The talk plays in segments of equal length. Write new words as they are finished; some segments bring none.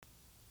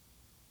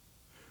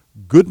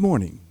Good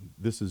morning.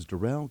 This is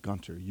Darrell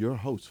Gunter, your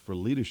host for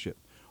Leadership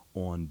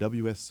on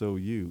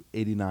WSOU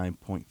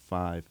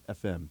 89.5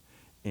 FM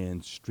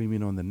and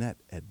streaming on the net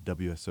at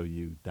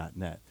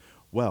WSOU.net.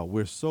 Well,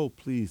 we're so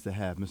pleased to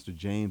have Mr.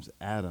 James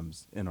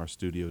Adams in our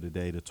studio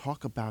today to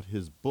talk about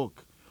his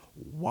book,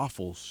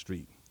 Waffle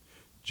Street.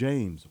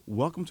 James,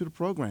 welcome to the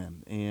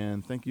program,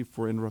 and thank you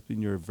for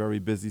interrupting your very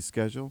busy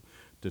schedule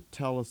to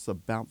tell us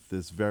about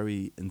this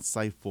very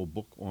insightful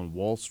book on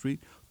Wall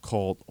Street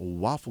called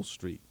Waffle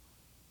Street.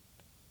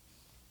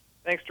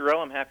 Thanks, Darrell.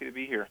 I'm happy to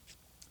be here.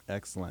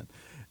 Excellent.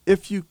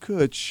 If you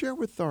could share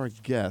with our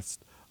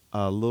guest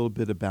a little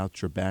bit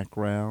about your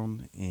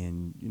background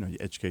and your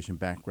education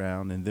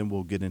background, and then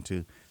we'll get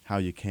into how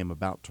you came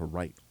about to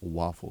write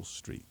Waffle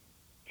Street.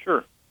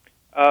 Sure.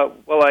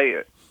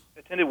 I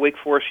attended Wake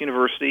Forest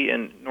University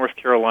in North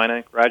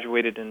Carolina,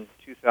 graduated in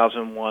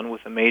 2001 with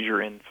a major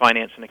in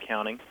finance and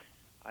accounting.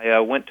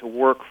 I went to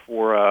work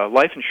for a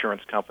life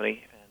insurance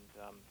company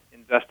and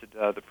invested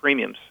the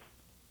premiums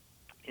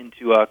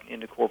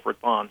into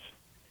corporate bonds.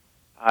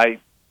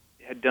 I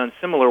had done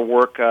similar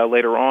work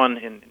later on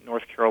in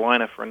North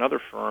Carolina for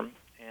another firm,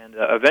 and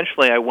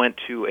eventually I went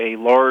to a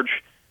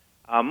large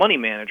money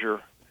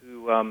manager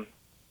who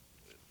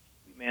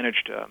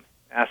managed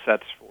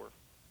assets for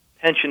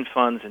pension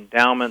funds,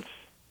 endowments,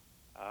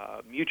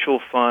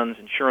 mutual funds,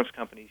 insurance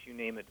companies, you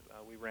name it,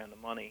 we ran the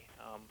money.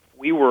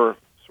 We were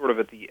sort of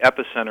at the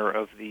epicenter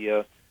of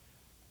the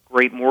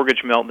great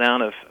mortgage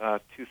meltdown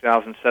of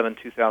 2007,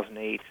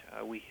 2008.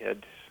 We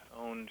had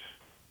owned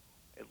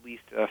at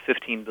least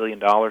 $15 billion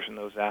in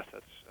those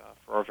assets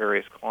for our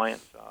various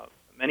clients,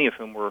 many of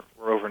whom were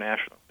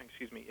international,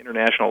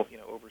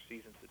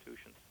 overseas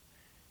institutions.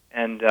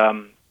 And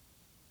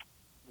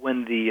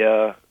when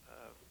the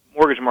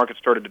mortgage market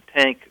started to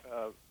tank,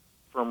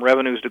 firm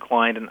revenues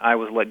declined, and I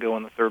was let go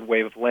in the third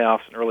wave of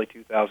layoffs in early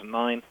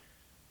 2009.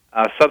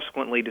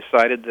 Subsequently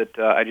decided that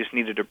I just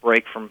needed a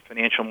break from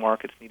financial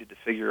markets, needed to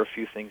figure a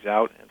few things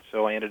out, and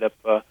so I ended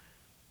up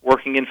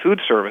working in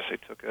food service. I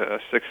took a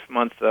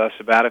 6-month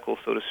sabbatical,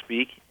 so to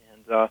speak,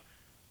 and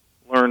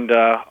learned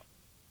a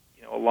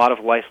lot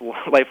of life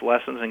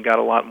lessons and got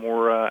a lot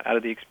more out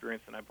of the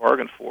experience than I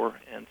bargained for.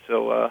 And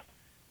so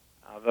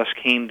thus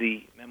came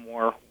the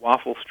memoir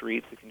Waffle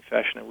Street, The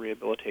Confession and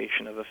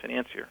Rehabilitation of a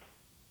Financier.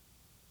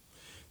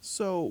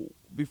 So,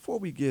 before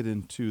we get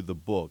into the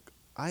book,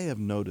 I have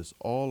noticed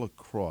all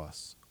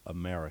across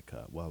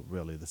America, well,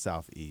 really the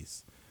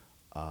Southeast,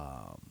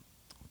 um,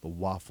 the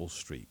Waffle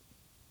Street.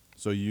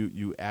 So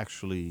you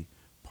actually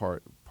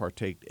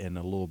partake in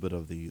a little bit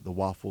of the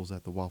waffles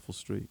at the Waffle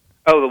Street.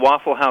 Oh, the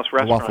Waffle House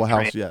The Waffle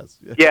restaurant train. House,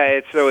 yes. Yeah,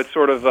 it's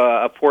sort of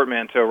a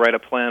portmanteau, right? A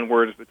play on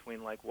words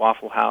between like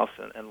Waffle House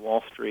and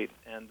Wall Street,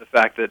 and the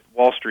fact that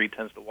Wall Street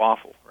tends to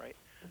waffle, right?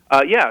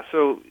 Yeah.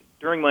 So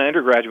during my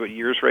undergraduate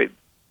years, right,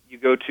 you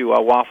go to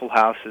a Waffle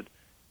House at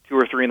 2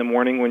 or 3 in the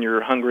morning when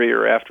you're hungry,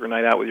 or after a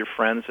night out with your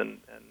friends, and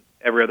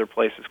every other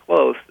place is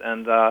closed,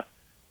 and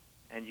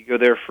you go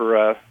there for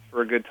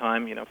a good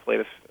time,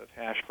 plate of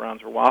hash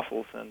browns or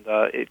waffles, and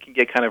it can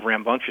get kind of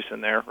rambunctious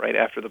in there right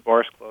after the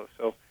bars close.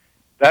 So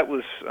that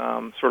was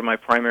sort of my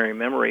primary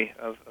memory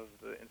of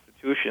the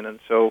institution, and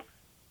so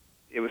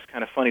it was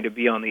kind of funny to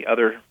be on the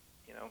other,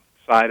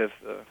 side of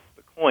the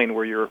coin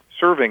where you're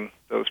serving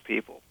those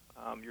people.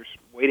 You're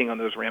waiting on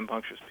those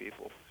rambunctious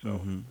people. So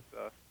Hmm.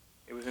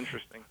 it was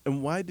interesting.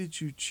 And why did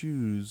you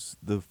choose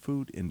the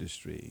food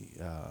industry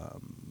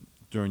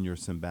during your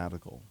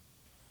sabbatical?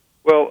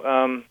 Well,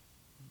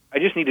 I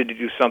just needed to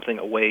do something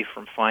away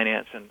from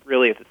finance, and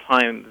really at the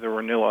time there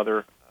were no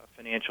other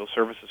financial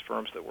services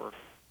firms that were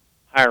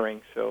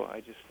hiring, so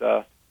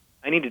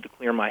I needed to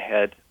clear my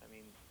head. I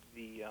mean,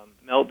 the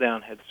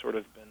meltdown had sort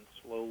of been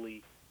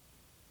slowly,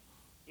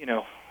 you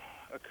know,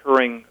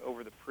 occurring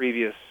over the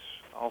previous,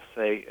 I'll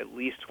say, at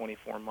least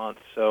 24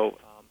 months. So,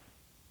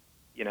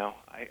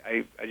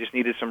 I just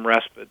needed some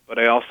respite, but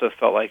I also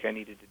felt like I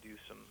needed to do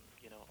some,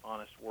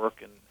 honest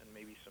work and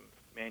maybe some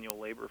manual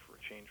labor for a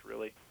change,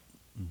 really.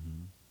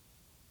 Hmm.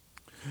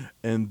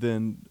 And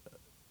then,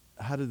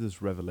 how did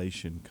this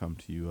revelation come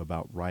to you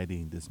about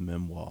writing this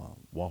memoir,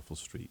 Waffle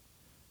Street?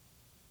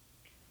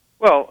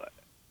 Well,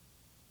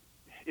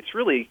 it's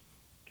really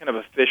kind of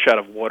a fish out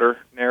of water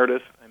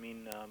narrative. I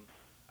mean,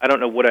 I don't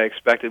know what I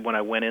expected when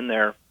I went in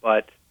there,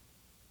 but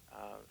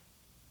uh,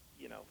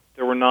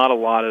 there were not a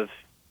lot of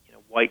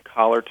white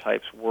collar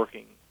types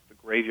working the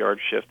graveyard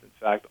shift. In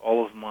fact,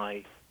 all of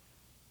my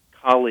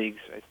colleagues,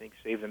 I think,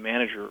 save the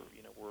manager,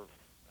 were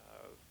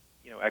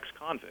ex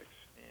convicts,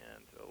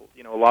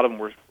 and a lot of them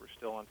were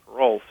still on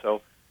parole.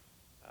 So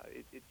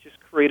it just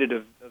created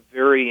a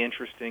very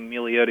interesting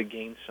milieu to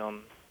gain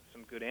some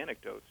good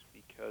anecdotes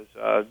because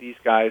these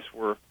guys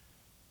were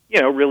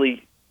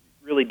really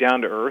really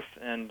down to earth,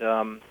 and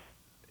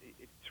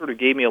it sort of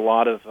gave me a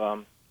lot of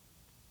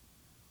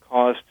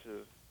cause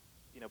to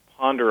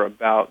ponder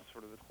about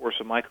sort of the course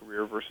of my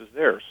career versus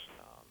theirs.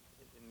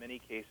 In many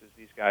cases,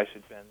 these guys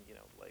had been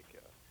like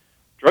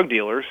drug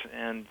dealers,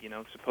 and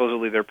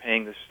supposedly they're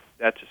paying this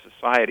debt to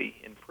society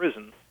in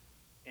prison,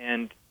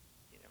 and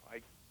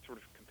I sort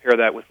of compare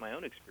that with my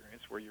own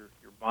experience, where you're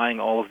buying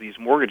all of these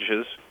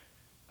mortgages,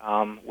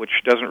 which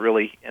doesn't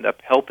really end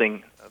up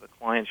helping the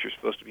clients you're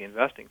supposed to be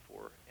investing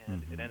for,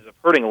 and it ends up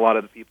hurting a lot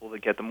of the people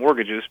that get the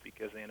mortgages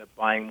because they end up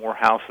buying more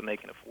house than they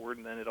can afford,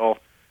 and then it all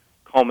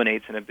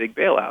culminates in a big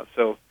bailout.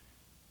 So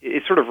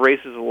it sort of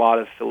raises a lot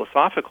of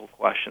philosophical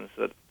questions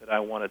that I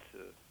wanted to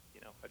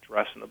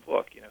address in the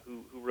book.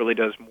 Who really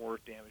does more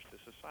damage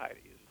to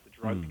society? Is it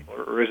the drug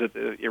dealer, or is it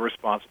the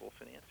irresponsible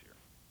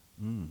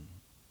financier?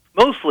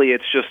 Mostly,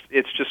 it's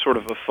just sort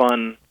of a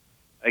fun,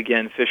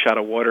 again, fish out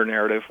of water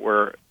narrative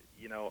where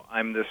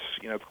I'm this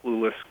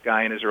clueless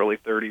guy in his early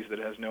 30s that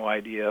has no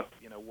idea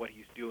what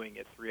he's doing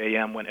at 3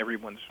 a.m. when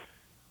everyone's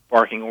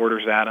barking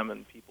orders at him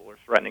and people are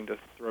threatening to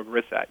throw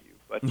grits at you.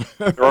 But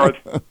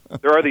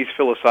there are these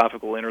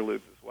philosophical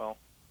interludes as well.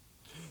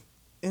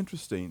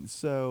 Interesting.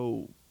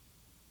 So,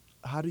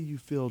 how do you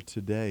feel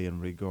today in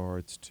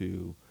regards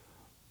to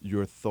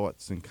your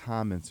thoughts and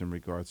comments in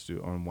regards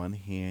to, on one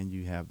hand,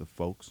 you have the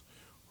folks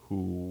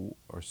who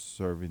are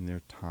serving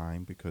their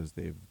time because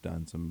they've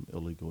done some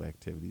illegal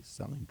activities,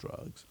 selling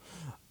drugs.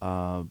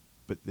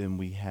 But then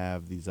we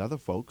have these other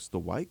folks, the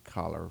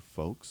white-collar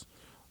folks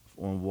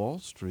on Wall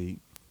Street,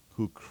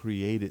 who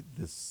created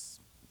this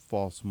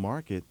false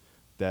market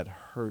that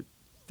hurt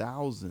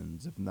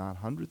thousands, if not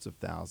hundreds of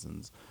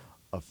thousands,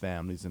 of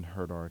families and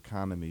hurt our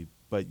economy.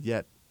 But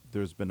yet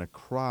there's been a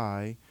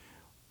cry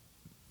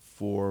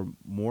for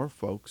more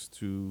folks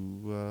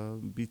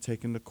to be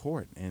taken to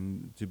court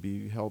and to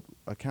be held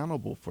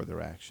accountable for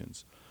their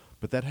actions.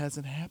 But that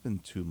hasn't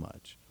happened too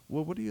much.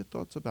 Well, what are your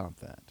thoughts about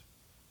that?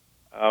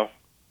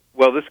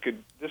 Well, this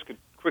could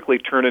quickly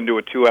turn into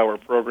a 2-hour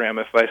program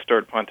if I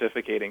start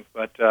pontificating.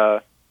 But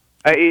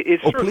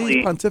it's certainly...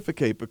 please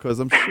pontificate, because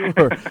I'm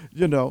sure,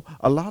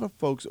 a lot of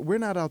folks, we're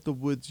not out the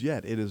woods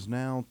yet. It is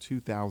now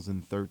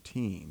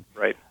 2013.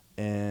 Right.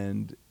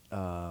 And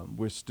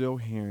we're still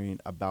hearing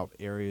about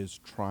areas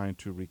trying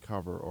to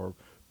recover, or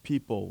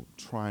people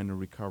trying to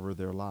recover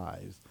their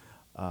lives,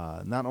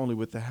 not only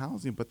with the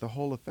housing, but the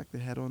whole effect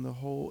it had on the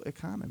whole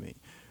economy.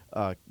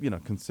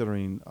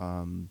 Considering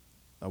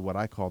what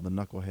I call the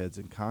knuckleheads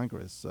in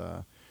Congress,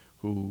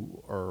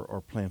 who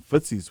are playing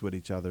footsies with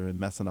each other and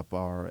messing up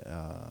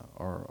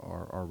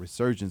our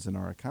resurgence in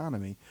our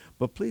economy.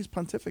 But please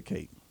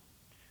pontificate.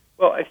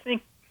 Well, I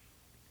think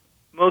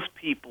most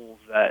people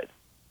that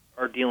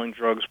are dealing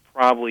drugs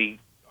probably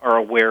are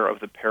aware of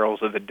the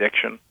perils of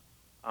addiction,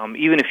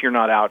 even if you're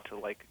not out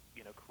to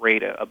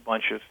create a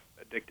bunch of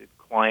addicted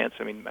clients.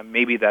 I mean,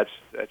 maybe that's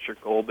your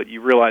goal, but you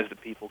realize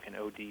that people can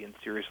OD and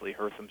seriously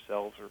hurt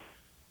themselves or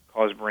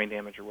cause brain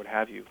damage or what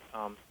have you.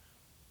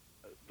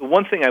 The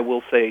one thing I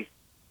will say,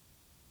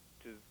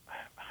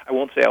 I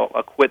won't say I'll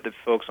acquit the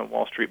folks on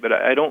Wall Street, but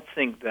I don't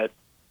think that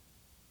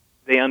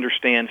they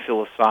understand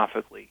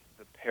philosophically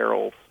the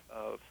perils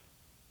of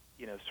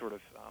sort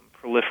of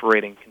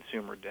proliferating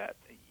consumer debt.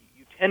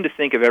 You tend to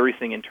think of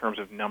everything in terms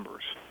of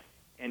numbers.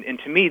 And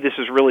to me, this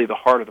is really the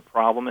heart of the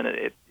problem, and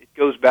it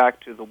goes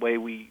back to the way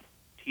we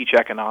teach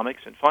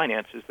economics and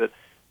finance, is that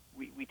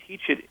we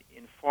teach it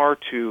in far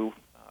too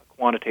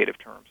quantitative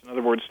terms. In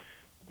other words,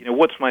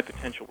 what's my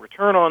potential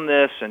return on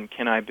this, and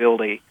can I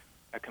build a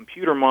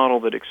computer model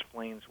that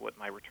explains what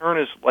my return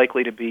is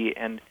likely to be?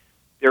 And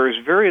there is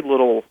very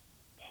little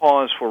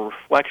pause for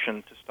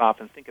reflection to stop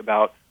and think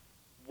about,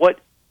 what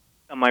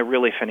am I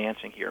really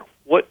financing here?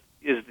 What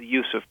is the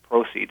use of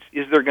proceeds?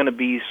 Is there going to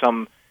be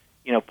some,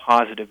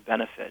 positive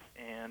benefit?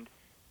 And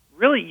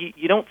really,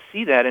 you don't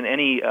see that in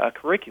any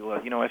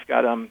curricula. I've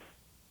got an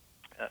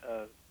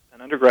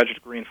undergraduate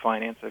degree in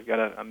finance. I've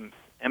got an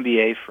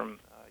MBA from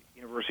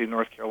University of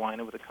North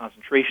Carolina with a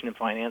concentration in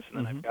finance, and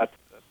then I've got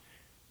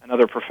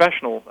another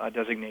professional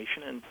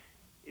designation, and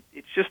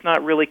it's just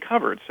not really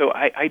covered. So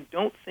I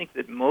don't think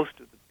that most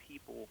of the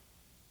people,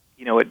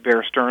 at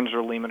Bear Stearns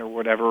or Lehman or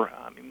whatever,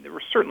 there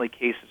were certainly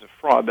cases of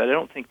fraud, but I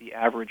don't think the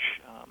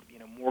average,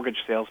 mortgage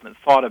salesman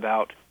thought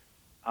about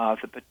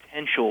the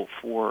potential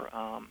for,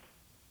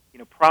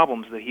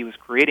 problems that he was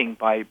creating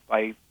by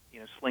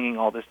slinging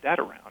all this debt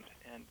around.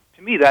 And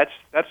to me, that's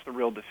the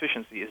real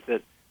deficiency, is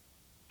that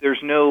there's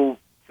no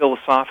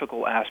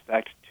philosophical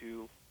aspect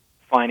to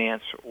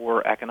finance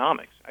or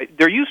economics.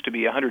 There used to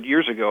be 100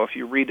 years ago, if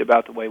you read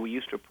about the way we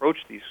used to approach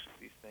these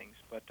things,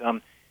 but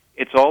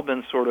it's all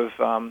been sort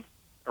of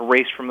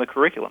erased from the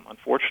curriculum,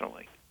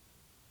 unfortunately.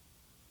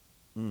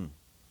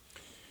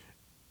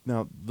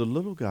 Now, the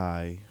little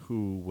guy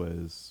who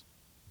was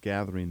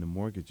gathering the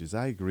mortgages,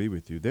 I agree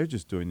with you. They're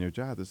just doing their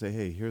job to say,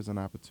 hey, here's an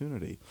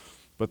opportunity.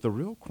 But the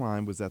real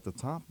crime was at the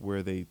top,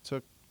 where they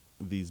took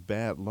these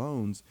bad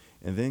loans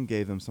and then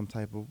gave them some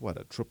type of,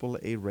 a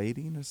AAA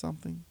rating or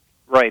something?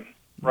 Right.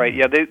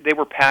 Yeah, they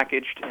were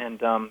packaged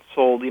and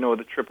sold, with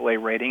a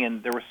AAA rating,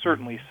 and there was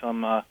certainly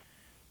some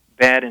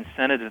bad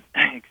incentives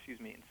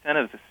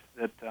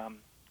that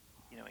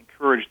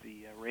encouraged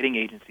the rating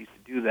agencies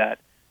to do that.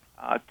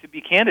 To be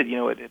candid,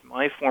 at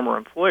my former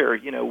employer,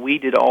 we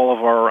did all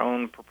of our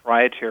own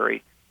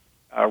proprietary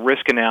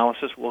risk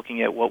analysis,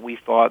 looking at what we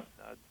thought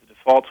the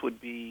defaults would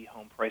be,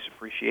 home price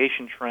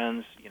appreciation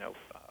trends,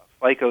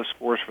 FICO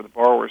scores for the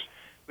borrowers.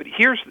 But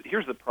here's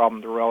the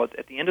problem, Darrell.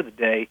 At the end of the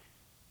day,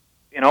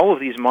 in all of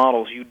these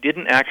models, you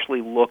didn't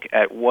actually look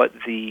at what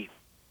the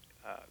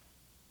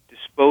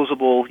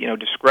disposable,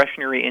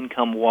 discretionary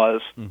income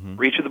was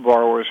for each of the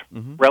borrowers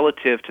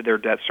relative to their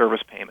debt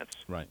service payments.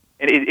 Right.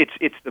 And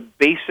it's the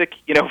basic,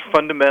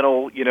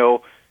 fundamental,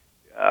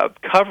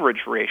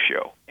 coverage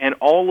ratio, and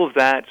all of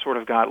that sort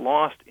of got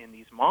lost in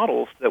these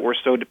models that were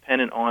so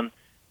dependent on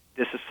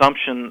this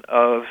assumption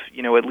of,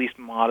 at least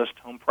modest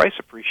home price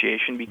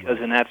appreciation, because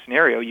in that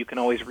scenario you can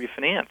always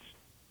refinance.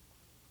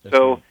 That's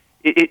So right.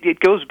 it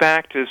goes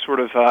back to sort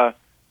of,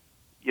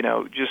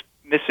 just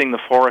missing the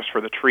forest for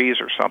the trees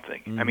or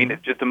something. I mean,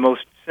 it's just the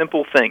most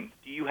simple thing.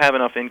 Do you have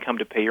enough income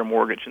to pay your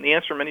mortgage? And the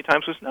answer many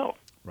times was no.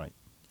 Right.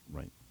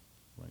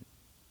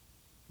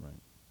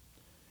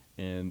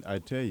 And I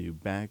tell you,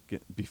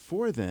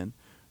 before then,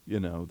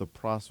 the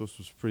process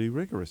was pretty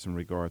rigorous in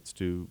regards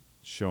to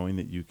showing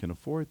that you can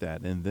afford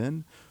that. And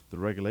then the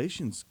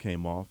regulations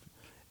came off,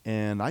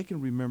 and I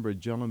can remember a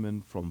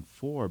gentleman from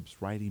Forbes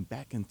writing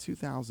back in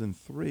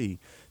 2003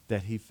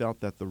 that he felt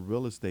that the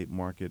real estate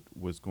market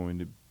was going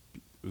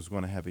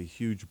to have a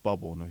huge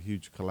bubble and a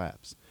huge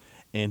collapse.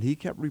 And he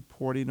kept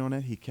reporting on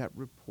it, he kept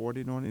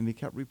reporting on it, and he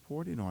kept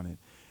reporting on it.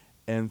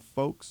 And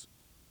folks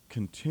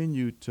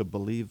continued to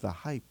believe the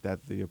hype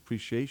that the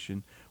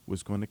appreciation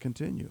was going to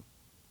continue.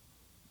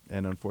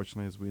 And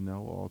unfortunately, as we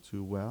know all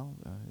too well,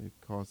 it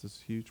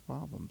causes huge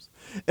problems.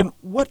 And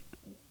what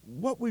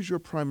was your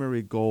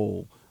primary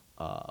goal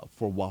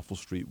for Waffle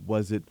Street?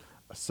 Was it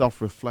a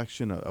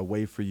self-reflection, a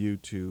way for you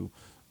to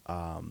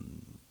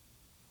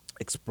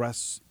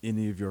express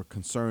any of your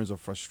concerns or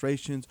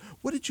frustrations?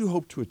 What did you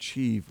hope to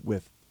achieve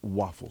with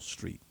Waffle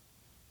Street?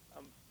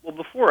 Well,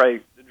 before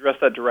I address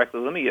that directly,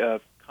 let me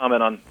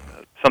comment on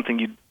something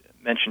you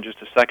mentioned just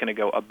a second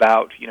ago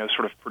about,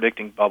 sort of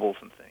predicting bubbles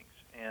and things.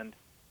 And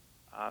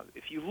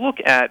if you look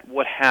at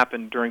what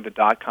happened during the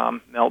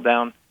dot-com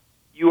meltdown,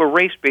 you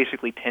erased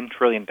basically $10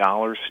 trillion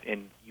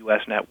in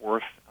U.S. net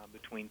worth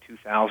between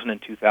 2000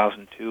 and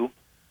 2002.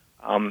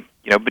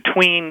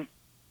 Between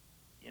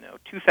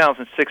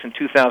 2006 and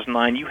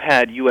 2009, you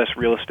had U.S.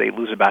 real estate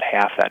lose about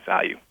half that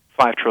value,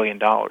 $5 trillion.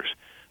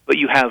 But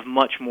you have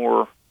much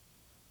more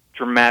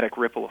dramatic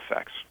ripple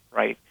effects,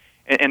 right?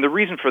 And the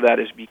reason for that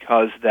is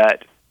because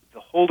that the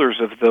holders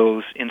of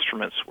those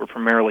instruments were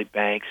primarily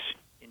banks,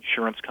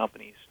 insurance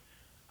companies,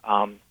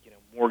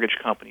 mortgage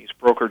companies,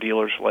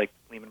 broker-dealers like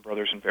Lehman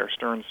Brothers and Bear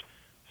Stearns.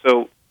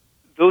 So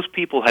those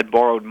people had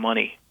borrowed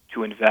money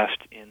to invest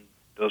in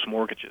those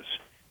mortgages.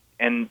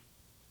 And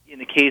in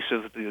the case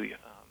of the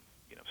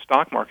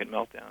stock market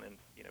meltdown in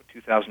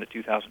 2000 to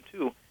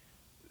 2002,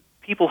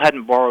 people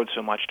hadn't borrowed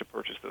so much to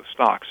purchase those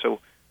stocks. So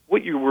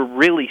what you were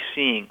really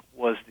seeing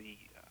was the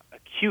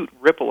acute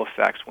ripple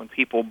effects when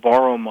people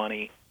borrow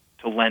money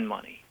to lend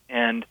money.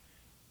 And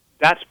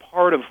that's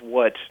part of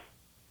what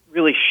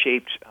really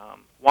shaped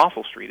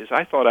Waffle Street, is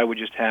I thought I would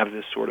just have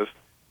this sort of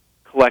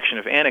collection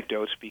of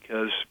anecdotes,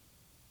 because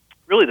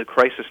really the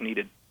crisis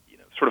needed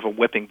sort of a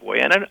whipping boy.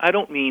 And I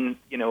don't mean,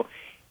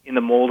 in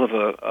the mold of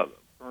a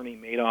Bernie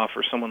Madoff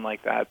or someone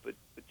like that, but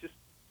just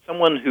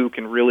someone who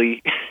can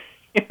really,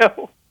 that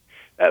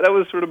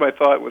was sort of my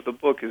thought with the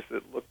book, is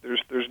that, look,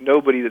 there's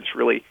nobody that's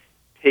really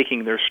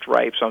taking their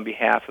stripes on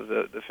behalf of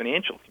the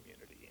financial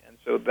community. And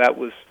so that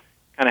was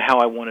kind of how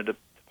I wanted to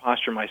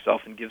posture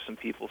myself and give some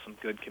people some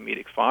good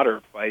comedic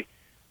fodder by,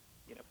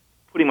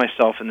 putting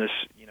myself in this,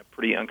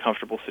 pretty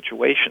uncomfortable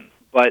situation.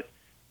 But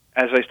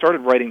as I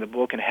started writing the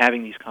book and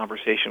having these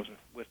conversations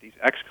with these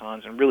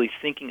ex-cons and really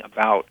thinking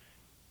about,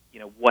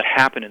 what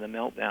happened in the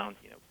meltdown,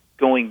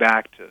 going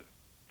back to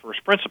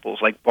first principles,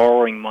 like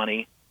borrowing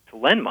money to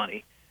lend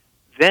money,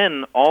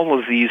 then all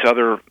of these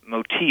other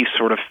motifs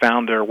sort of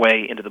found their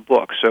way into the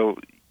book. So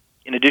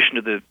in addition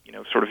to the,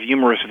 sort of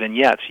humorous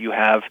vignettes, you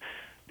have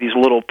these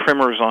little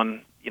primers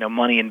on,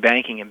 money and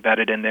banking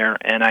embedded in there,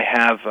 and I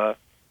have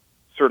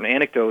certain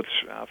anecdotes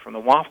from the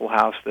Waffle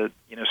House that,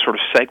 sort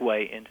of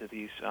segue into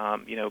these,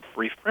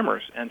 brief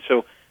primers. And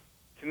so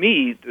to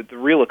me, the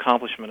real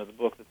accomplishment of the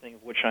book, the thing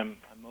of which I'm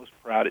most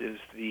proud, is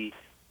the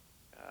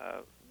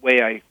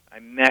way I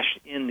meshed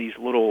in these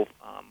little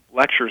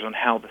lectures on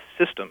how the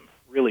system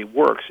really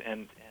works,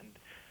 and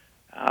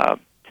to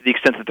the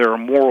extent that there are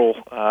moral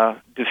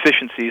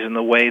deficiencies in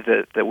the way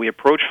that we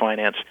approach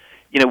finance,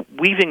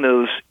 weaving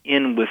those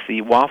in with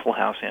the Waffle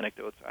House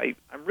anecdotes,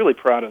 I'm really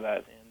proud of that,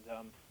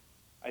 and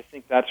I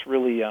think that's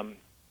really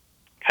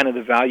kind of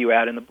the value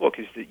add in the book,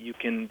 is that you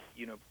can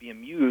be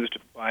amused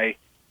by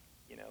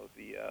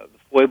the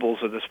foibles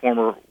of this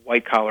former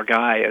white collar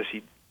guy as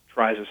he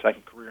tries a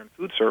second career in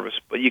food service,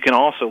 but you can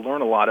also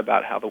learn a lot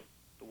about how the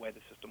way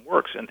the system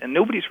works, and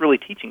nobody's really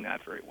teaching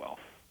that very well.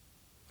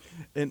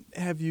 And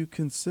have you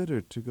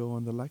considered to go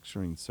on the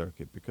lecturing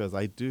circuit? Because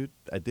I did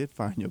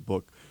find your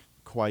book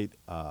quite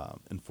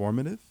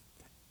informative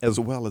as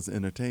well as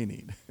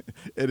entertaining.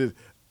 It is,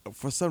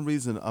 for some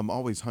reason, I'm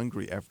always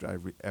hungry after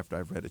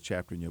I've read a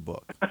chapter in your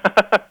book.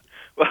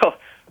 Well,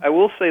 I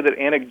will say that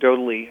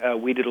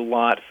anecdotally, we did a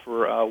lot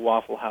for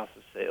Waffle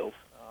House's sales.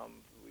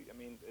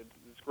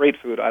 It's great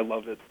food. I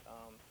love it.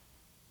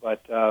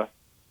 But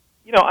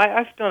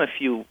I've done a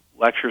few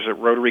lectures at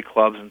Rotary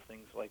clubs and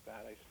things like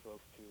that. I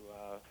spoke to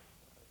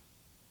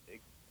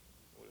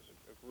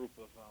a group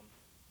of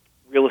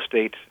real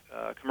estate,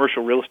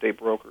 commercial real estate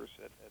brokers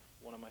at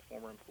one of my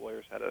former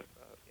employers had a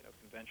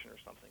convention or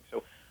something.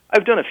 So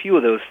I've done a few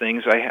of those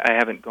things. I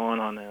haven't gone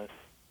on a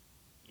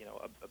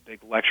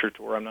big lecture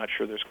tour. I'm not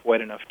sure there's quite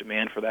enough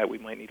demand for that. We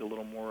might need a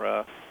little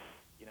more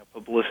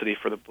publicity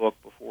for the book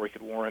before we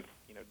could warrant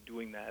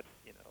doing that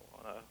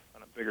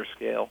on a bigger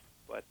scale.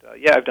 But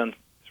I've done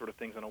sort of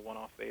things on a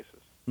one-off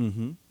basis.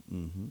 Mm-hmm.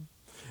 Mm-hmm.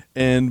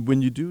 And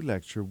when you do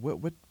lecture,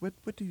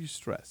 what do you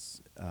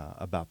stress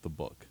about the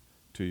book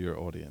to your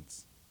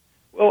audience?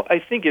 Well, I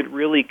think it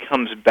really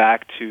comes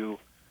back to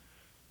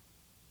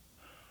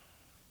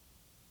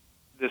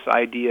this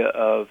idea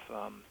of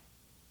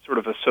sort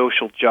of a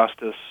social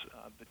justice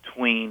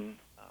between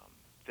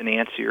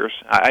financiers.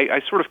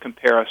 I sort of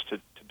compare us to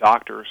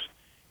doctors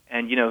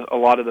and, a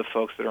lot of the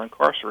folks that are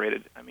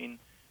incarcerated. I mean,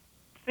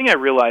 the thing I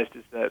realized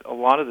is that a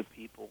lot of the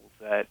people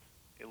that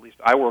at least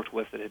I worked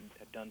with that had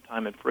done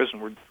time in prison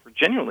were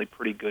genuinely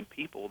pretty good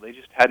people. They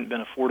just hadn't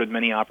been afforded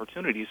many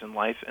opportunities in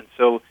life, and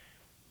so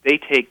they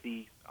take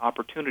the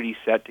opportunity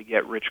set to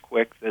get rich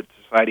quick that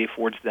society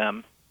affords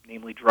them,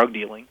 namely drug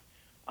dealing,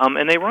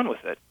 and they run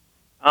with it.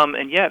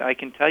 And yet, I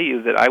can tell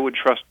you that I would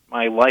trust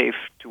my life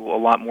to a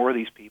lot more of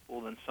these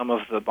people than some of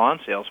the bond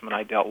salesmen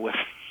I dealt with,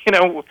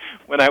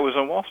 when I was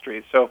on Wall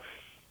Street. So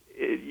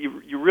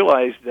you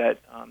realize that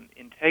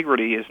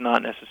integrity is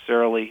not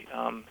necessarily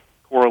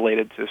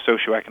correlated to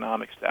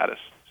socioeconomic status.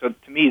 So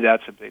to me,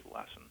 that's a big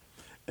lesson.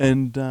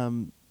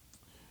 And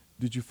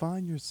did you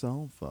find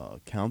yourself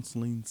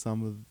counseling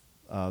some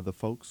of the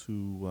folks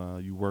who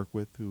you work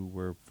with who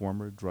were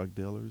former drug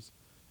dealers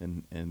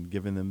and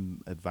giving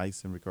them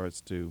advice in regards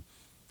to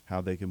how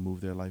they can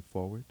move their life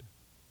forward?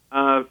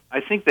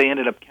 I think they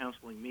ended up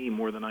counseling me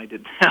more than I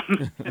did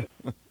them.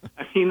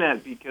 I mean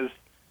that because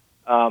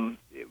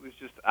it was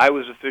just I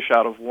was a fish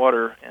out of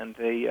water, and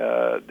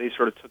they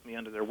sort of took me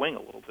under their wing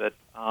a little bit.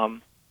 No,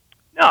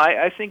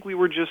 I think we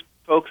were just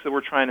folks that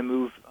were trying to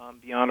move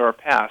beyond our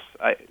past.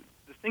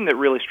 The thing that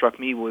really struck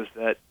me was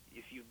that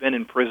if you've been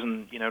in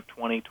prison,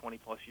 20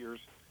 plus years,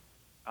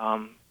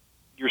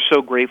 you're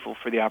so grateful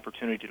for the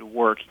opportunity to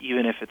work,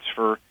 even if it's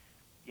for,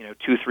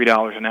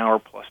 $2-3 an hour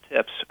plus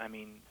tips. I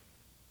mean,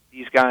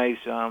 these guys,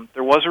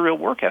 there was a real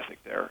work ethic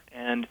there,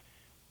 and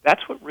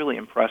that's what really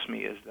impressed me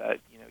is that,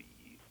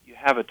 you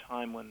have a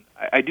time when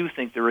I do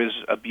think there is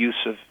abuse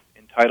of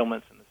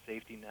entitlements in the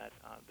safety net.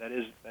 That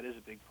is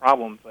a big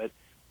problem, but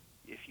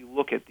if you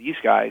look at these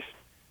guys,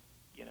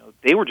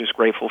 they were just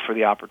grateful for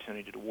the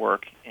opportunity to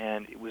work,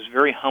 and it was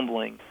very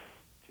humbling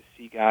to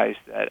see guys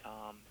that,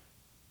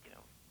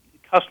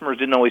 customers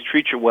didn't always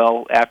treat you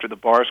well after the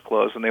bars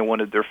closed and they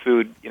wanted their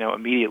food,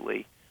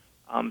 immediately.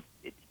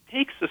 It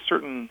takes a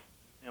certain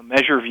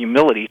measure of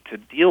humility to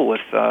deal with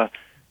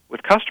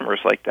customers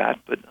like that,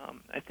 but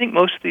I think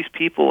most of these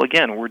people,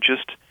 again, were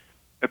just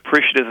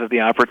appreciative of the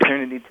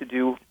opportunity to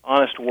do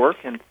honest work,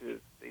 and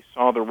they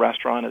saw the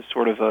restaurant as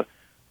sort of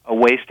a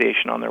way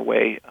station on their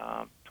way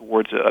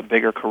towards a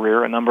bigger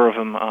career. A number of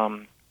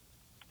them,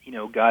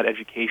 got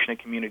education at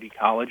community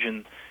college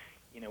and,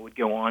 would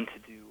go on to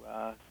do,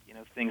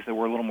 things that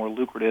were a little more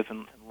lucrative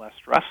and less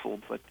stressful.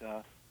 But,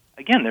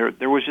 again,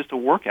 there was just a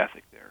work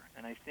ethic there.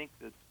 And I think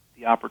that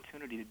the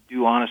opportunity to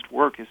do honest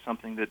work is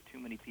something that too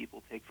many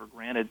people take for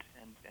granted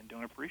and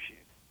don't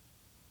appreciate.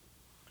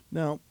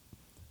 Now,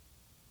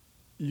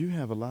 you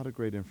have a lot of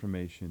great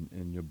information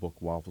in your book,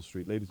 Waffle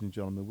Street. Ladies and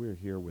gentlemen, we're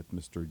here with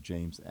Mr.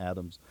 James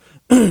Adams,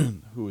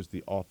 who is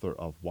the author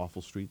of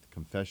Waffle Street,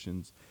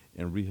 Confessions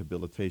and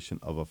Rehabilitation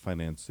of a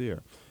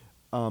Financier.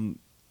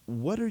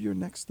 What are your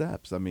next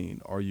steps? I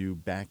mean, are you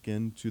back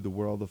into the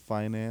world of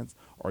finance?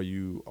 Are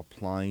you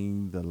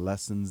applying the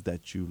lessons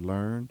that you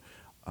learned?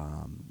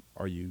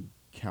 Are you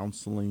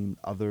counseling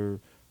other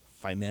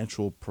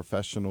financial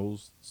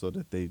professionals so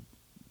that they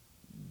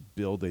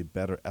build a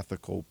better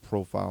ethical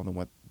profile than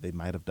what they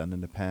might have done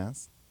in the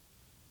past?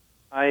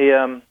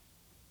 I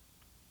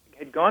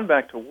had gone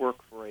back to work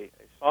for a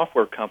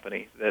software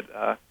company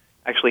that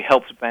actually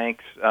helps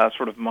banks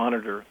sort of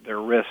monitor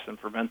their risks and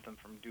prevent them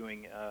from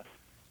doing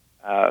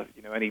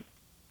any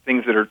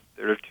things that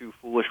are too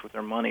foolish with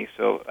their money.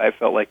 So I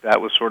felt like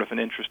that was sort of an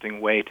interesting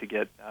way to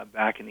get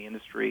back in the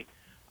industry.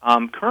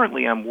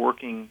 Currently, I'm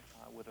working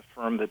with a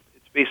firm that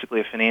it's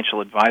basically a financial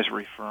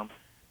advisory firm.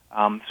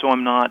 So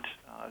I'm not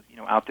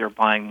out there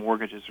buying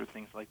mortgages or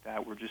things like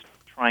that. We're just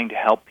trying to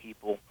help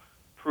people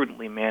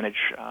prudently manage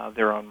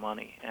their own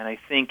money. And I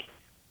think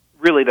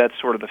really that's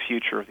sort of the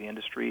future of the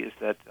industry is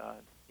that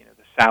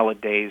the salad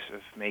days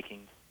of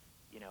making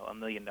 $1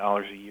 million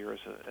a year as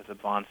a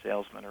bond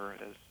salesman or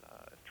as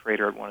a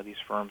trader at one of these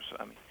firms.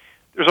 I mean,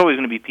 there's always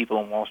going to be people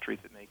on Wall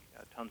Street that make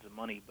tons of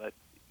money, but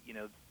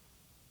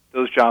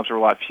those jobs are a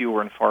lot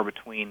fewer and far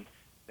between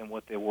than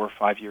what they were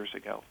 5 years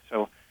ago.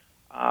 So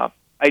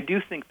I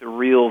do think the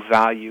real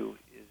value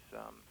is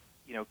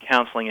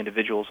counseling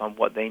individuals on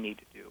what they need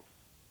to do.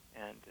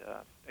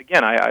 And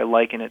again, I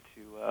liken it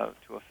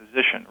to a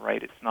physician,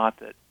 right? It's not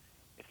that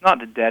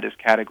debt is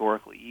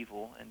categorically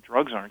evil, and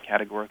drugs aren't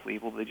categorically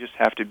evil. They just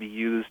have to be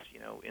used,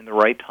 in the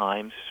right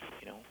times,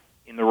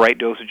 in the right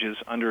dosages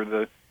under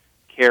the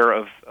care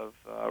of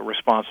a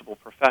responsible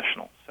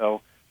professional.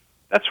 So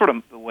that's sort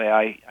of the way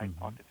I Hmm.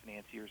 talk to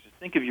financiers. Is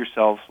think of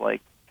yourselves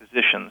like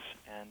physicians,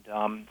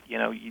 and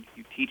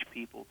you teach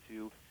people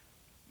to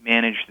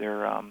manage their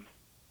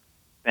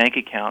bank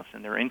accounts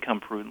and their income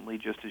prudently,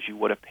 just as you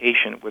would a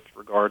patient with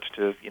regards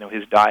to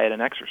his diet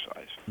and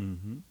exercise.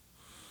 Hmm.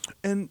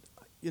 And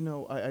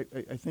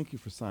I thank you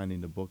for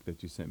signing the book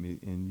that you sent me,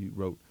 and you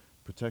wrote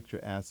 "Protect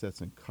Your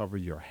Assets and Cover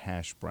Your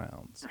Hash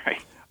Browns."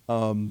 Right.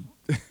 Um,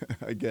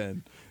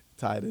 again,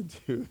 tied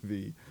into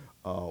the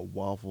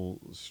Waffle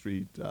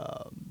Street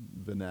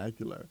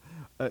vernacular.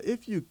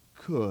 If you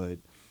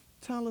could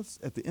tell us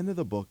at the end of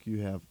the book, you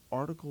have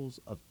articles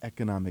of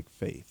economic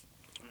faith.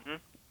 hmm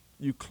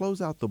You close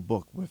out the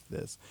book with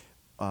this.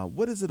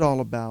 What is it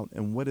all about,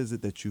 and what is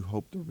it that you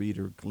hope the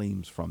reader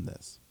gleams from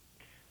this?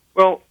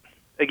 Well,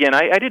 again,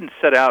 I didn't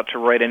set out to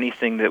write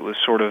anything that was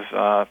sort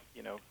of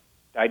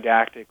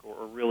didactic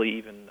or really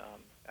even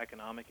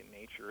economic in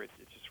nature. It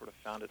just sort of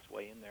found its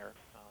way in there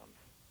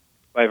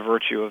by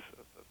virtue of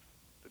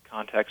the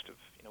context of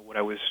what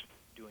I was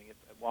doing at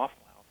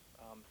Waffle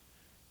House.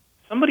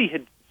 Somebody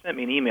had sent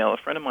me an email. A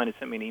friend of mine had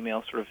sent me an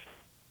email. Sort of,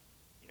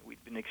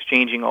 we'd been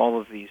exchanging all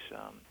of these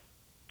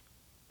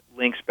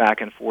links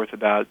back and forth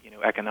about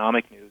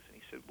economic news, and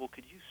he said, "Well,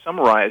 could you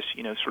summarize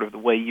sort of the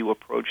way you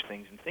approach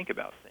things and think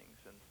about things?"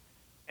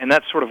 And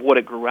that's sort of what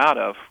it grew out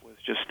of, was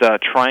just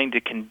trying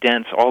to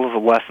condense all of the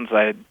lessons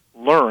I had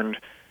learned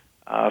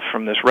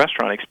from this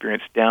restaurant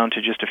experience down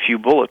to just a few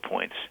bullet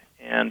points.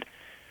 And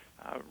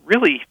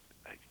really,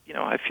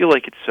 I feel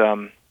like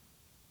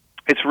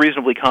it's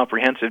reasonably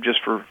comprehensive just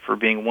for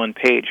being one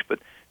page. But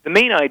the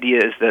main idea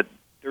is that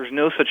there's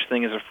no such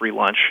thing as a free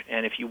lunch,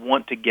 and if you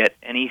want to get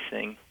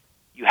anything,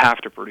 you have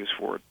to produce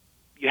for it.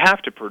 You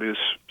have to produce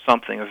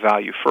something of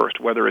value first,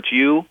 whether it's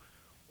you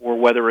or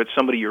whether it's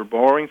somebody you're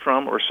borrowing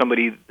from or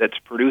somebody that's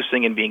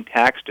producing and being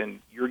taxed and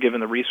you're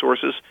given the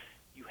resources.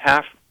 You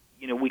have,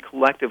 we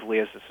collectively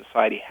as a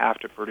society have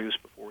to produce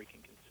before we can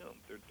consume.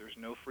 There's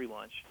no free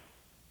lunch.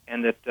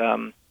 And that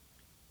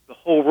the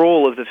whole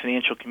role of the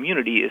financial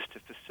community is to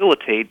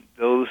facilitate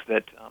those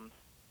that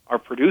are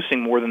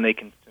producing more than they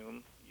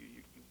consume. You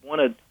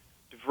want to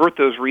divert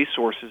those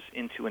resources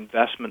into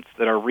investments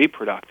that are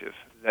reproductive,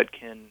 that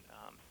can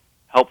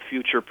help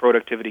future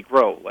productivity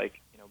grow, like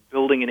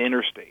building an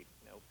interstate,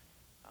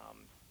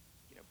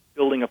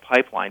 building a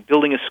pipeline,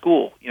 building a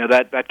school.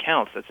 That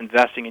counts. That's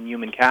investing in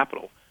human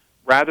capital,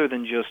 rather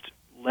than just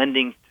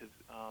lending to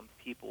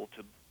people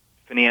to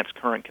finance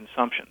current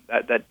consumption.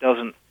 That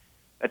doesn't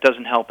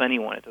help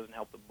anyone. It doesn't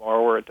help the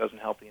borrower. It doesn't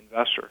help the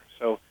investor.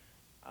 So,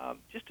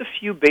 just a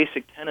few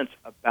basic tenets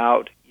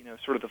about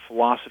sort of the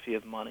philosophy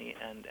of money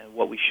and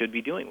what we should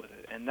be doing with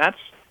it. And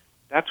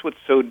that's what's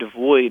so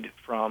devoid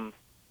from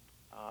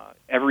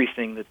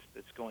everything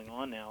that's going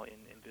on now in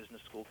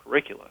business school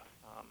curricula.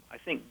 I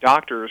think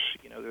doctors,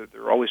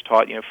 they're always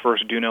taught,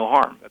 first do no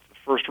harm. That's the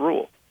first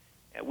rule.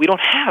 We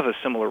don't have a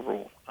similar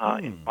rule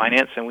in Hmm.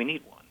 finance, and we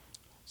need one.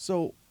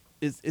 So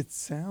it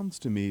sounds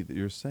to me that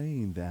you're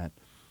saying that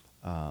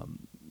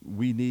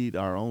we need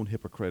our own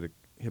Hippocratic,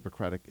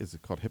 is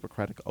it called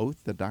Hippocratic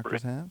oath that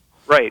doctors have?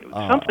 Right.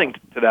 Uh, Something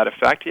to that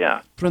effect,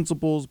 yeah.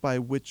 Principles by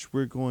which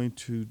we're going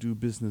to do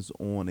business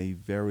on a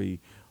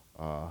very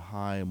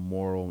high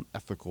moral and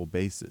ethical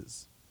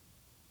basis.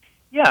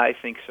 Yeah, I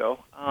think so.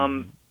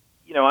 Hmm.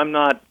 I'm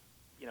not,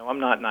 I'm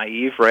not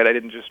naive, right? I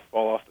didn't just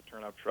fall off the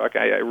turnip truck.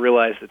 I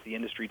realize that the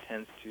industry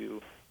tends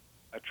to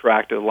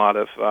attract a lot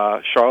of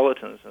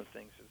charlatans and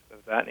things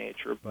of that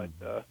nature, but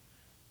Hmm.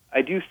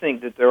 I do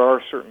think that there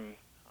are certain,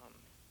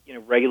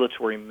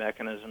 regulatory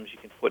mechanisms you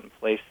can put in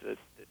place that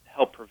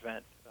help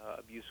prevent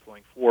abuse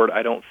going forward.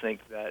 I don't think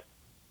that,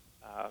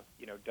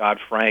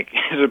 Dodd-Frank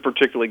is a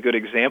particularly good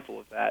example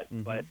of that,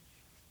 Hmm. but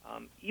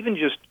even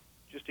just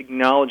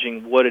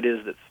acknowledging what it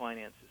is that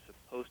finance is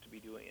supposed to be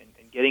doing,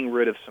 and getting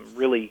rid of some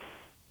really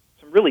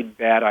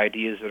bad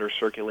ideas that are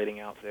circulating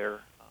out there.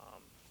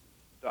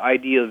 The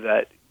idea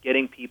that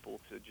getting people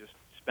to just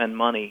spend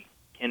money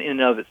can, in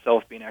and of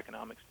itself, be an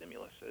economic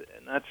stimulus,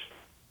 and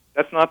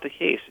that's not the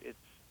case. It's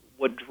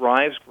what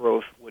drives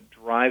growth, what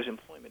drives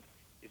employment,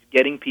 is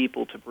getting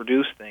people to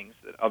produce things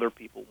that other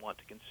people want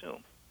to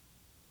consume,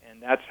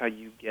 and that's how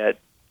you get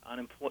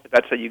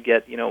That's how you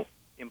get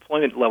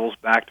employment levels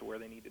back to where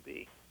they need to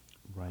be.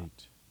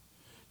 Right.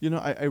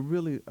 I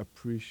really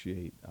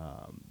appreciate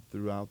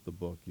throughout the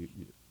book,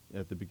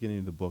 at the beginning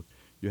of the book,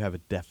 you have a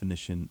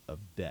definition of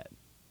debt,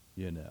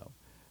 you know,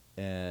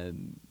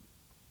 and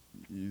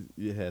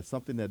you have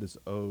something that is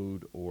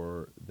owed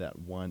or that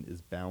one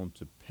is bound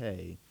to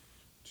pay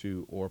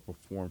to or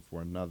perform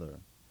for another,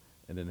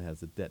 and then it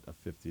has a debt of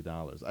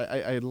 $50.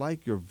 I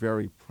like your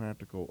very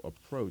practical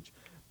approach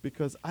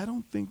because I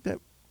don't think that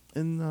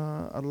in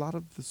a lot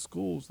of the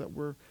schools that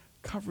we're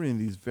covering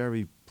these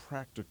very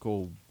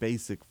practical,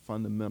 basic,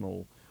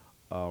 fundamental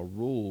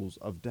rules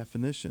of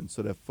definition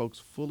so that folks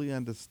fully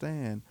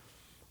understand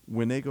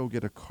when they go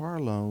get a car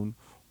loan,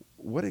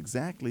 what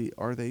exactly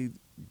are they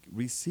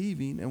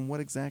receiving and what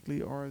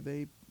exactly are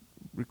they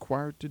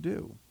required to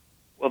do?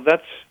 Well,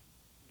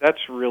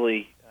 that's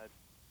really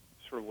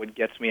sort of what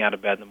gets me out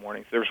of bed in the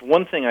morning. If there's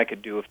one thing I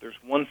could do, if there's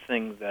one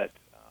thing that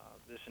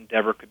this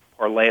endeavor could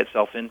parlay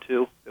itself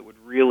into that would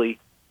really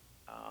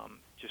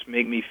just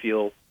make me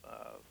feel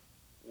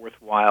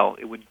worthwhile,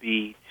 it would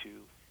be to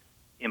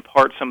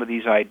impart some of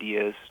these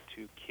ideas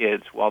to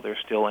kids while they're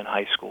still in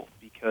high school.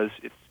 Because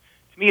it's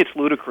to me, it's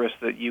ludicrous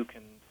that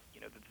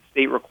that the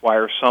state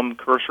requires some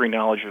cursory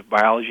knowledge of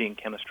biology and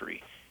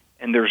chemistry,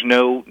 and there's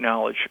no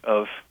knowledge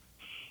of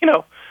you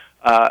know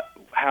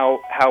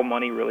how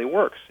money really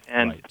works.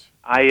 And Right.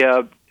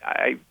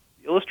 I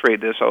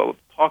illustrate this. I'll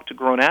talk to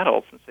grown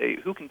adults and say,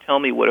 who can tell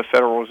me what a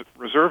Federal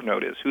Reserve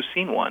note is? Who's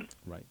seen one?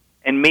 Right.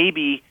 And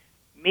maybe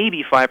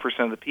 5%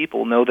 of the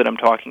people know that I'm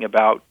talking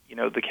about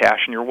the cash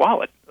in your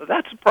wallet.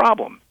 That's a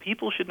problem.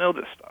 People should know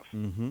this stuff.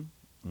 Mm-hmm.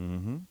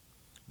 Mm-hmm.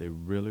 They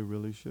really,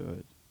 really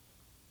should.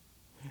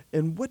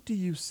 And what do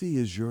you see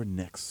as your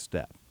next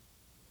step?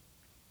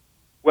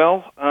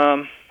 Well,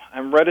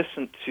 I'm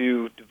reticent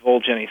to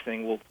divulge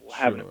anything. We'll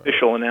have an Sure.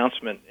 official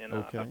announcement in a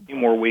Okay. few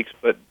more weeks,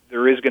 but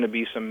there is going to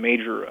be some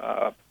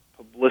major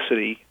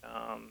publicity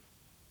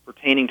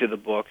pertaining to the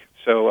book.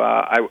 So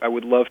I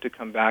would love to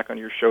come back on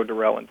your show,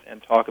 Darrell,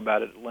 and talk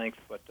about it at length.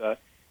 But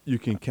You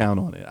can count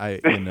on it. I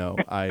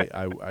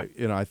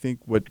think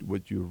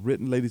what you've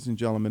written, ladies and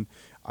gentlemen,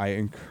 I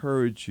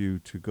encourage you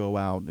to go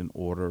out and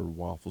order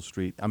Waffle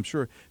Street. I'm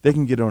sure they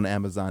can get it on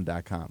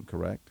Amazon.com,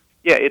 correct?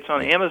 yeah, it's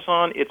on Yeah.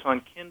 Amazon, it's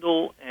on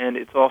Kindle, and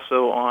it's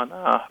also on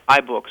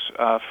iBooks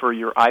for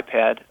your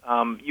iPad.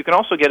 You can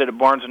also get it at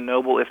Barnes &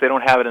 Noble. If they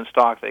don't have it in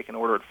stock, they can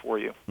order it for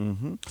you.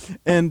 Mm-hmm.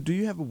 And do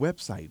you have a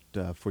website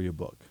for your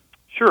book?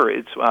 Sure,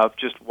 it's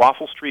just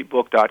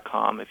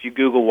wafflestreetbook.com. If you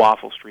Google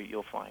Waffle Street,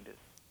 you'll find it.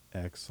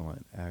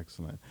 Excellent,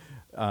 excellent.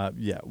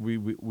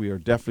 We are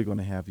definitely going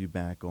to have you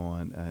back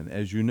on. And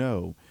as you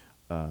know,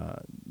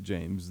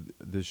 James,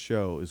 this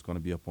show is going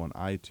to be up on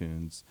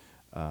iTunes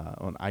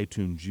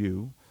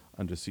U,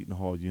 under Seton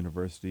Hall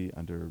University,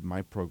 under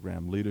my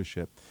program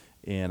Leadership.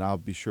 And I'll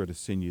be sure to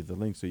send you the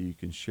link so you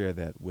can share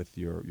that with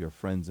your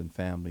friends and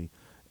family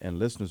and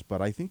listeners.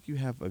 But I think you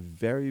have a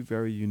very,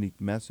 very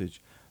unique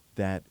message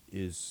that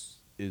is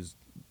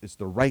it's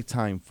the right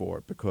time for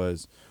it,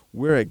 because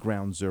we're at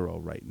ground zero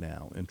right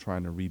now in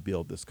trying to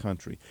rebuild this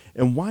country.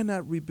 And why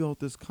not rebuild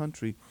this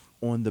country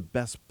on the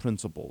best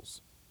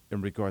principles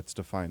in regards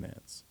to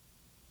finance?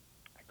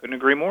 I couldn't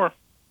agree more.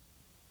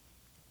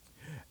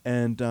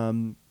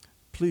 And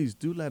please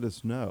do let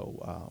us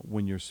know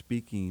when you're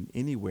speaking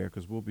anywhere,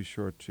 because we'll be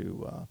sure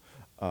to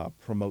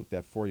promote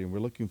that for you. And we're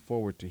looking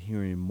forward to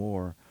hearing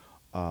more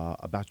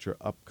about your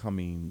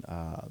upcoming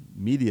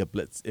media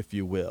blitz, if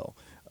you will,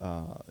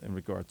 in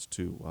regards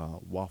to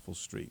Waffle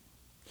Street.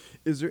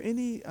 Is there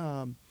any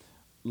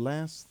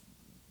last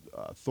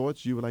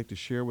thoughts you would like to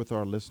share with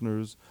our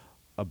listeners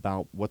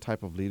about what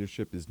type of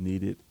leadership is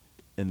needed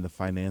in the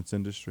finance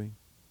industry?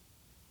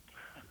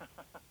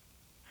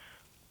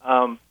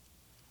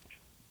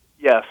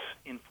 Yes,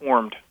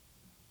 informed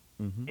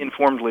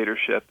Mm-hmm.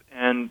 leadership.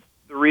 And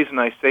the reason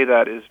I say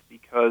that is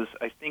because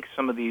I think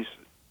some of these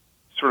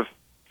sort of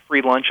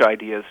free lunch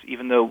ideas,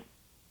 even though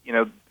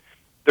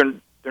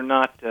they're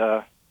not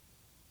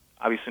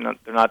obviously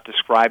they're not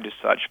described as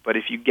such, but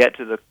if you get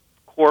to the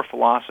core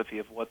philosophy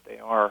of what they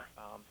are,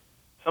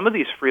 some of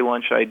these free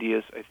lunch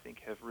ideas I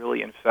think have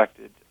really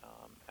infected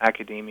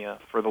academia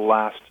for the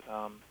last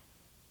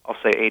I'll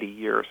say 80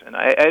 years. And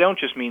I don't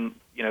just mean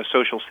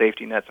social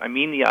safety nets. I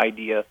mean the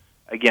idea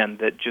again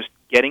that just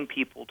getting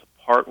people to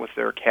part with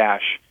their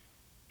cash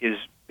is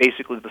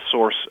basically the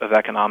source of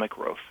economic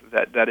growth.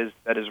 That is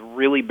a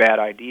really bad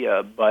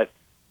idea, but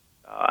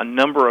a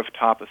number of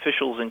top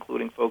officials,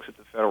 including folks at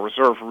the Federal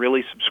Reserve,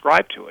 really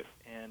subscribe to it.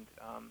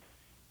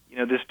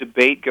 And this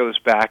debate goes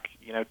back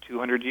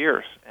 200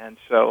 years, and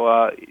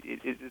so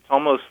it's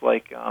almost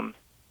like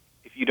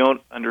if you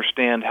don't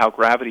understand how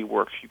gravity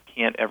works, you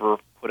can't ever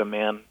put a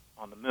man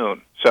on the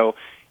moon. So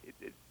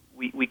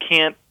we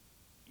can't.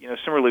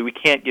 Similarly, we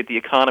can't get the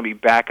economy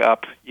back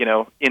up,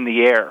 in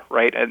the air,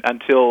 right?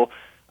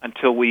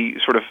 Until we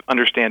sort of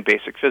understand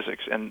basic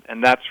physics, and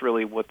that's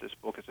really what this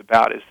book is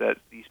about. Is that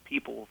these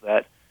people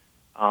that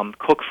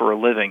cook for a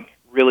living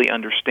really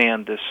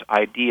understand this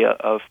idea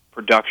of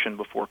production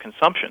before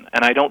consumption,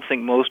 and I don't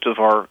think most of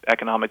our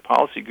economic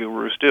policy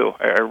gurus do.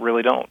 I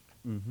really don't.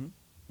 Mm-hmm.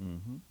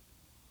 Mm-hmm.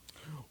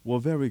 Well,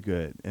 very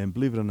good. And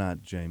believe it or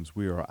not, James,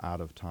 we are out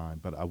of time,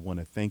 but I want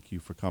to thank you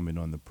for coming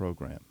on the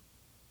program.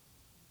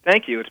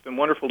 Thank you. It's been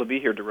wonderful to be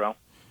here, Darrell.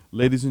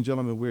 Ladies and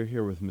gentlemen, we're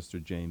here with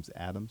Mr. James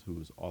Adams, who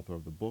is author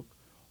of the book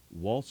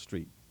Waffle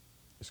Street.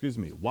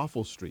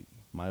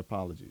 My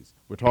apologies.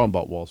 We're talking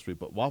about Wall Street,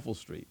 but Waffle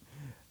Street,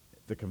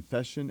 The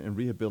Confession and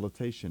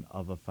Rehabilitation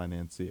of a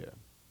Financier.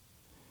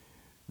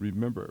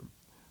 Remember,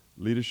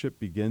 leadership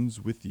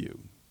begins with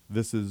you.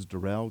 This is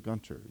Darrell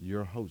Gunter,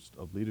 your host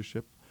of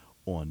Leadership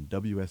on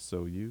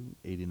WSOU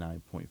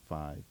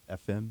 89.5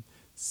 FM,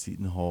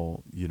 Seton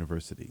Hall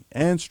University,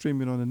 and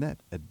streaming on the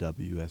net at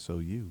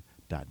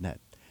WSOU.net.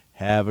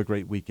 Have a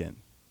great weekend.